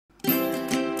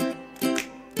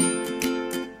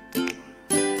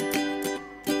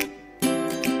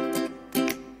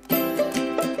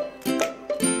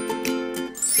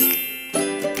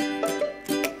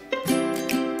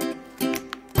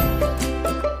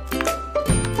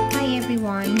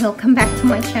welcome back to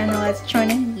my channel. It's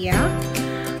Chona here.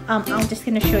 I'm just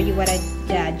gonna show you what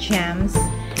jams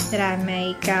that I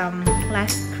make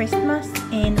last Christmas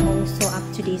and also up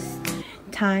to this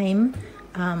time.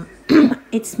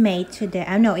 It's made today.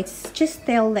 No, it's just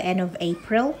till the end of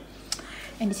April,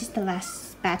 and this is the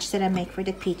last batch that I make for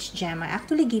the peach jam. I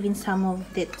actually given some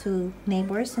of it to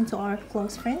neighbors and to our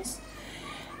close friends,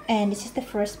 and this is the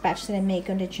first batch that I make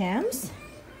on the jams.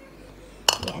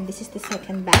 Yeah, and this is the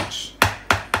second batch.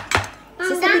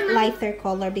 This is a bit lighter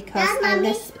color because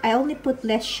I only put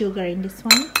less sugar in this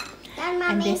one,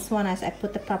 and this one as I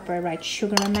put the proper right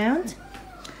sugar amount.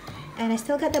 And I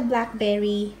still got the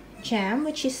blackberry jam,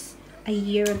 which is a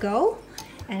year ago,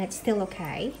 and it's still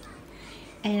okay.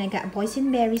 And I got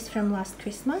boysenberries from last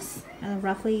Christmas,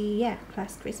 roughly, yeah,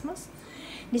 last Christmas.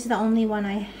 This is the only one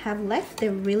I have left.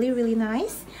 They're really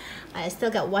nice. I still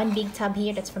got one big tub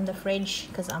here that's from the fridge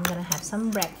because I'm gonna have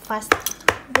some breakfast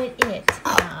with it.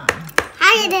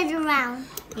 How did it around?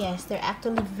 Yes, they're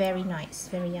actually very nice,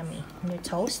 very yummy. And they're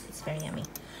toast, it's very yummy.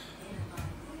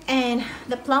 And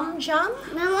the plum jam,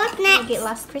 What's next? I get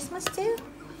last Christmas too.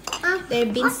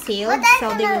 They've been sealed,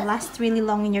 so they will last really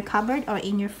long in your cupboard or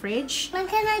in your fridge. When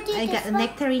can I do I got the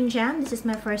nectarine jam. This is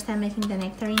my first time making the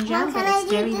nectarine jam, but can I it's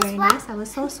do very this nice. I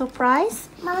was so surprised.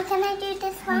 Mama, can I do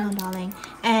this one? Oh, darling.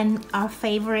 And our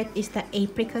favorite is the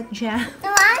apricot jam.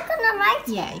 No, I'm gonna write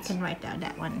it. Yeah, you can write down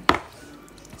that one.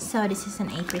 So this is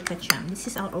an apricot jam. This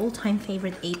is our all-time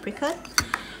favorite apricot.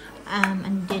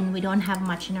 And then we don't have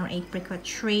much in our apricot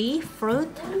tree fruit,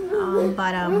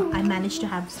 but I managed to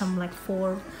have some like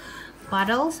 4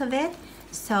 bottles of it,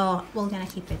 so we're gonna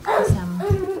keep it because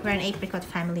we're an apricot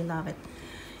family, love it.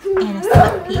 And I still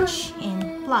have peach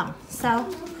and plum. So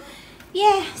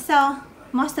yeah, so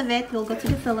most of it will go to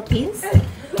the Philippines.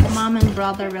 Mom and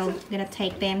brother will gonna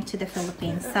take them to the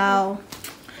Philippines, so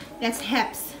that's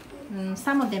heps.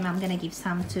 Some of them I'm gonna give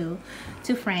some to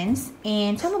friends,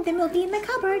 and some of them will be in my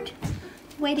cupboard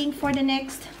waiting for the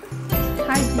next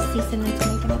harvest season to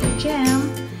make another jam.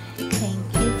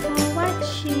 Thank you for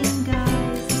watching,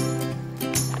 guys.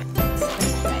 Let's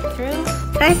go right through.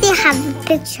 First you have a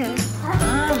picture.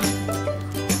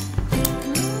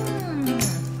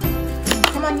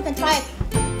 Come on, you can try it.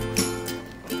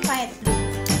 Try it.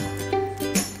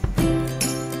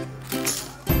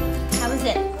 How is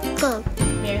it? Good.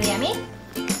 Very yummy?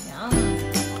 Yum.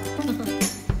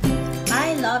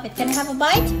 I love it. Can I have a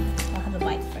bite? I'll have a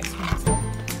bite first.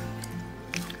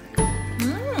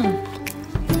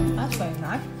 That's very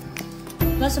nice.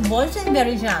 That's a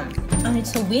boysenberry jam, and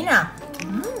it's a winner.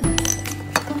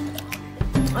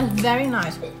 It's very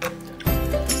nice.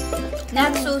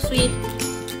 Not so sweet,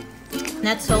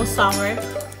 not so sour.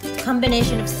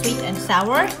 Combination of sweet and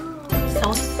sour.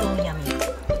 So yummy.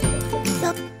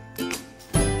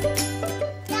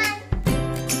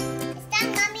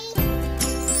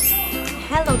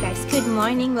 Hello guys, good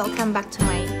morning. Welcome back to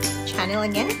my channel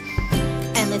again,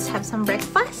 and let's have some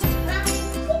breakfast.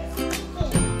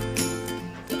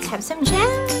 Let's have some jam.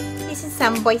 This is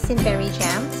some boysenberry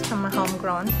jams from a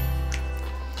homegrown.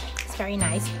 It's very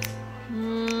nice.